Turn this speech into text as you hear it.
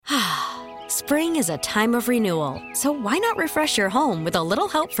Spring is a time of renewal, so why not refresh your home with a little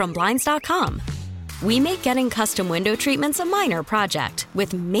help from Blinds.com? We make getting custom window treatments a minor project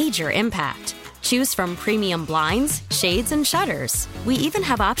with major impact. Choose from premium blinds, shades, and shutters. We even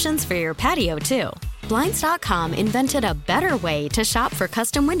have options for your patio, too. Blinds.com invented a better way to shop for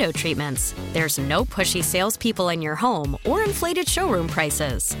custom window treatments. There's no pushy salespeople in your home or inflated showroom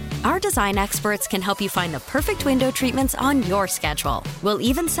prices. Our design experts can help you find the perfect window treatments on your schedule. We'll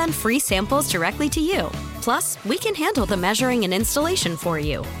even send free samples directly to you. Plus, we can handle the measuring and installation for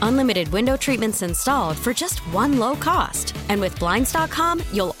you. Unlimited window treatments installed for just one low cost. And with Blinds.com,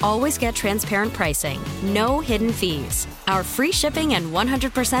 you'll always get transparent pricing. No hidden fees. Our free shipping and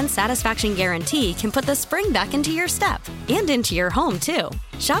 100% satisfaction guarantee can put the spring back into your step and into your home, too.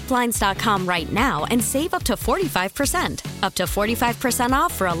 Shop Blinds.com right now and save up to 45%. Up to 45%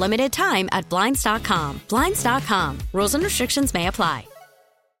 off for a limited time at Blinds.com. Blinds.com. Rules and restrictions may apply.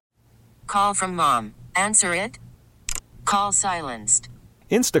 Call from mom. Answer it. Call silenced.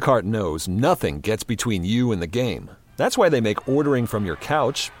 Instacart knows nothing gets between you and the game. That's why they make ordering from your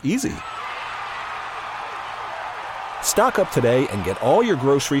couch easy. Stock up today and get all your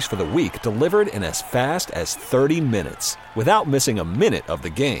groceries for the week delivered in as fast as 30 minutes without missing a minute of the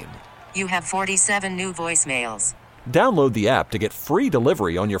game. You have 47 new voicemails. Download the app to get free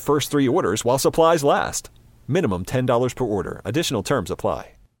delivery on your first 3 orders while supplies last. Minimum $10 per order. Additional terms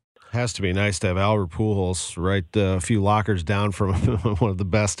apply. Has to be nice to have Albert Pujols right a few lockers down from one of the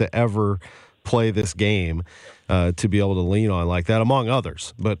best to ever play this game, to be able to lean on like that, among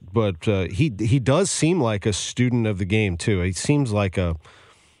others. But he does seem like a student of the game too. He seems like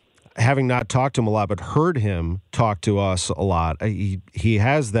having not talked to him a lot, but heard him talk to us a lot. He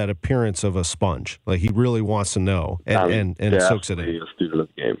has that appearance of a sponge. Like he really wants to know and soaks it in. A student of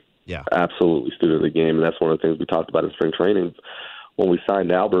the game. Yeah, absolutely student of the game, and that's one of the things we talked about in spring training when we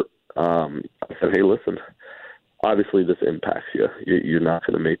signed Albert. I said, hey, listen, obviously this impacts you. You're not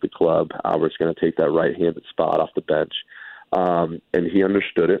going to make the club. Albert's going to take that right-handed spot off the bench. And he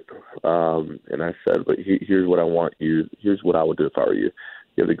understood it. And I said, but here's what I want you. Here's what I would do if I were you.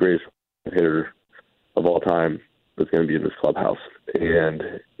 You have the greatest hitter of all time that's going to be in this clubhouse. And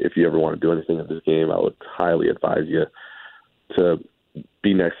if you ever want to do anything in this game, I would highly advise you to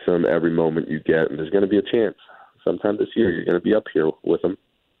be next to him every moment you get. And there's going to be a chance. Sometime this year, you're going to be up here with him.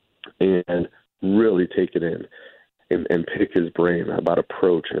 And really take it in and pick his brain about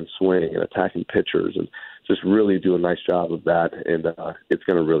approach and swing and attacking pitchers and just really do a nice job of that. And it's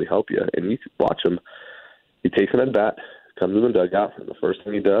going to really help you. And you can watch him. He takes an at-bat, comes in the dugout, and the first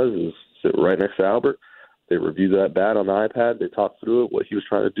thing he does is sit right next to Albert. They review that bat on the iPad. They talk through it, what he was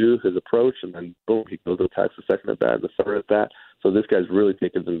trying to do, his approach, and then, boom, he goes and attacks the second at-bat and the third at-bat. So this guy's really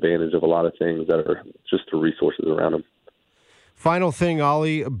taking advantage of a lot of things that are just the resources around him. Final thing,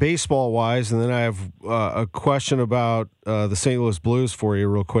 Ollie, baseball-wise, and then I have a question about the St. Louis Blues for you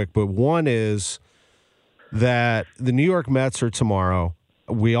real quick. But one is that the New York Mets are tomorrow.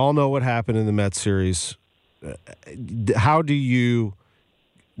 We all know what happened in the Mets series. How do you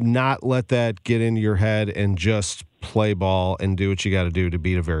not let that get into your head and just play ball and do what you got to do to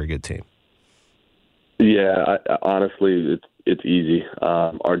beat a very good team? Yeah, honestly, it's easy.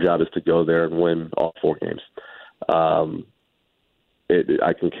 Our job is to go there and win all 4 games.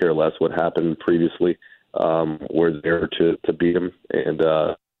 I can care less what happened previously. We're there to beat them and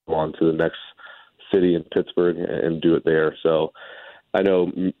go on to the next city in Pittsburgh and do it there. So I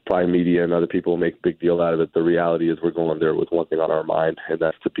know probably media and other people make a big deal out of it. The reality is we're going there with one thing on our mind, and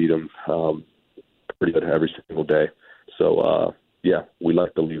that's to beat them pretty good every single day. So, we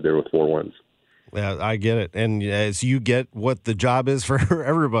like to leave there with 4 wins. Yeah, I get it. And as you get what the job is for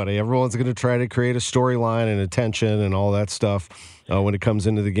everybody, everyone's going to try to create a storyline and attention and all that stuff when it comes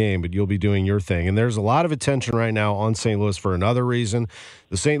into the game, but you'll be doing your thing. And there's a lot of attention right now on St. Louis for another reason.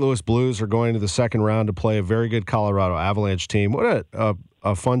 The St. Louis Blues are going to the second round to play a very good Colorado Avalanche team. What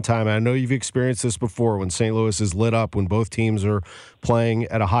a fun time. I know you've experienced this before when St. Louis is lit up, when both teams are playing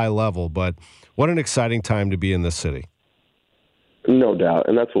at a high level, but what an exciting time to be in this city. No doubt,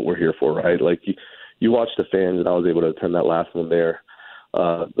 and that's what we're here for, right? Like, you watch the fans, and I was able to attend that last one there,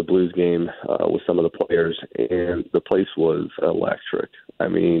 the Blues game with some of the players, and the place was electric. I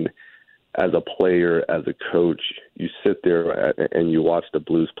mean, as a player, as a coach, you sit there and you watch the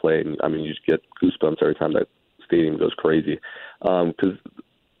Blues play, and, I mean, you just get goosebumps every time that stadium goes crazy. Because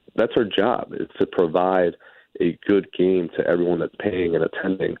that's our job, is to provide a good game to everyone that's paying and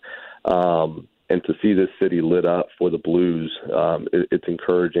attending. And to see this city lit up for the Blues, it's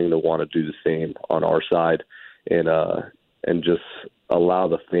encouraging to want to do the same on our side and just allow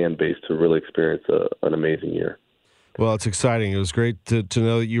the fan base to really experience an amazing year. Well, it's exciting. It was great to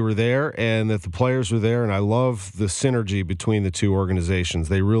know that you were there and that the players were there, and I love the synergy between the two organizations.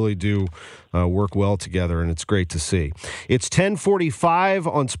 They really do work well together, and it's great to see. It's 10:45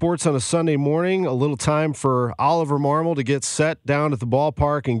 on Sports on a Sunday morning, a little time for Oliver Marmol to get set down at the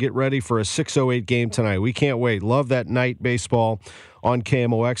ballpark and get ready for a 6:08 game tonight. We can't wait. Love that night baseball on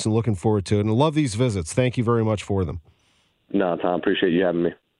KMOX and looking forward to it, and love these visits. Thank you very much for them. No, Tom, appreciate you having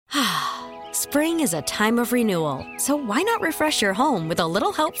me. Spring is a time of renewal, so why not refresh your home with a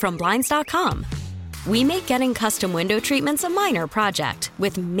little help from Blinds.com? We make getting custom window treatments a minor project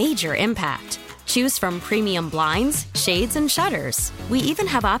with major impact. Choose from premium blinds, shades, and shutters. We even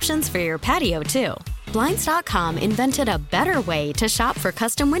have options for your patio, too. Blinds.com invented a better way to shop for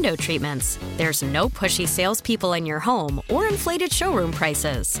custom window treatments. There's no pushy salespeople in your home or inflated showroom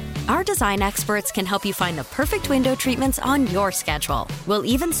prices. Our design experts can help you find the perfect window treatments on your schedule. We'll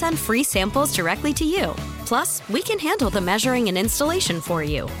even send free samples directly to you. Plus, we can handle the measuring and installation for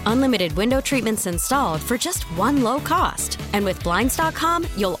you. Unlimited window treatments installed for just one low cost. And with Blinds.com,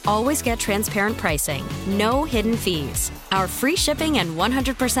 you'll always get transparent pricing. No hidden fees. Our free shipping and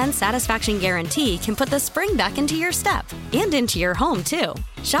 100% satisfaction guarantee can put the spring back into your step and into your home, too.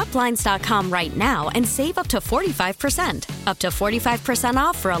 Shop Blinds.com right now and save up to 45%. Up to 45%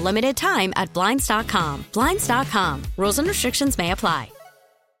 off for a limited time at Blinds.com. Blinds.com. Rules and restrictions may apply.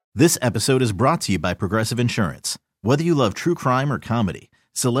 This episode is brought to you by Progressive Insurance. Whether you love true crime or comedy,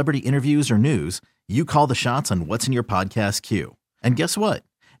 celebrity interviews or news, you call the shots on what's in your podcast queue. And guess what?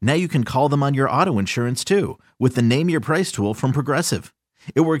 Now you can call them on your auto insurance, too, with the Name Your Price tool from Progressive.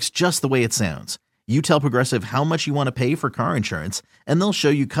 It works just the way it sounds. You tell Progressive how much you want to pay for car insurance, and they'll show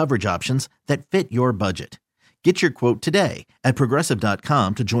you coverage options that fit your budget. Get your quote today at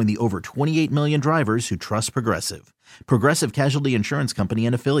Progressive.com to join the over 28 million drivers who trust Progressive. Progressive Casualty Insurance Company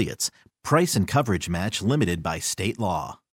and Affiliates. Price and coverage match limited by state law.